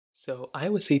So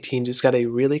iOS 18 just got a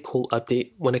really cool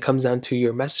update when it comes down to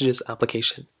your messages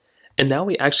application. And now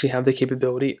we actually have the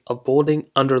capability of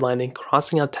bolding, underlining,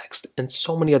 crossing out text, and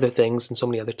so many other things and so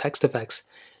many other text effects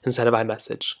inside of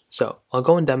iMessage. So I'll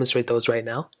go and demonstrate those right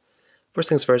now. First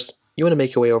things first, you want to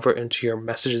make your way over into your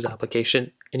messages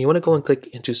application and you want to go and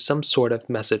click into some sort of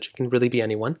message. It can really be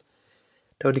anyone.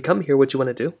 Now when you come here, what you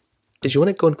want to do is you want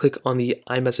to go and click on the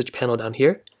iMessage panel down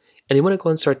here. And you want to go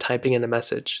and start typing in a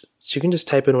message. So you can just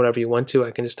type in whatever you want to.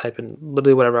 I can just type in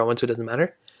literally whatever I want to, it doesn't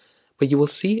matter. But you will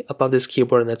see above this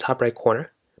keyboard in the top right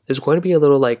corner, there's going to be a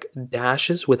little like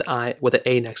dashes with an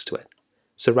A next to it.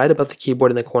 So right above the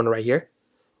keyboard in the corner right here,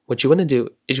 what you want to do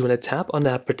is you want to tap on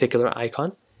that particular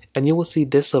icon and you will see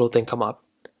this little thing come up.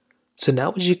 So now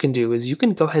what you can do is you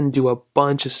can go ahead and do a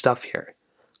bunch of stuff here.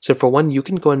 So for one, you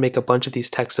can go and make a bunch of these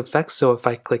text effects. So if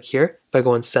I click here, if I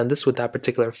go and send this with that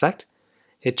particular effect,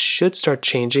 it should start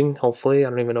changing, hopefully. I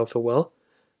don't even know if it will.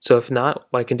 So if not,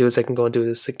 what I can do is I can go and do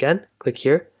this again. Click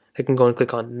here. I can go and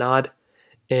click on nod.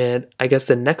 And I guess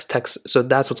the next text, so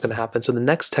that's what's going to happen. So the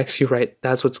next text you write,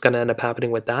 that's what's going to end up happening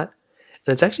with that.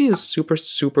 And it's actually a super,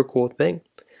 super cool thing.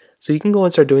 So you can go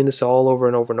and start doing this all over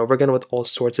and over and over again with all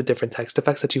sorts of different text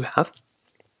effects that you have.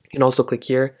 You can also click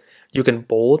here. You can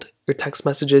bold your text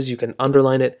messages. You can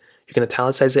underline it. You can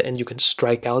italicize it. And you can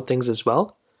strike out things as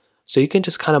well. So you can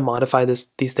just kind of modify these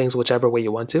things whichever way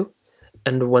you want to.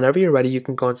 And whenever you're ready, you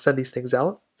can go and send these things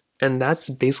out. And that's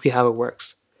basically how it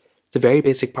works. It's a very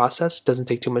basic process, doesn't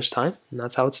take too much time, and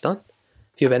that's how it's done.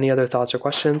 If you have any other thoughts or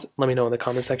questions, let me know in the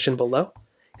comment section below.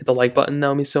 Hit the like button, that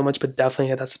would mean so much, but definitely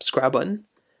hit that subscribe button.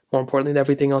 More importantly than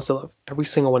everything else, I love every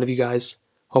single one of you guys.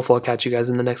 Hopefully I'll catch you guys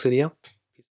in the next video.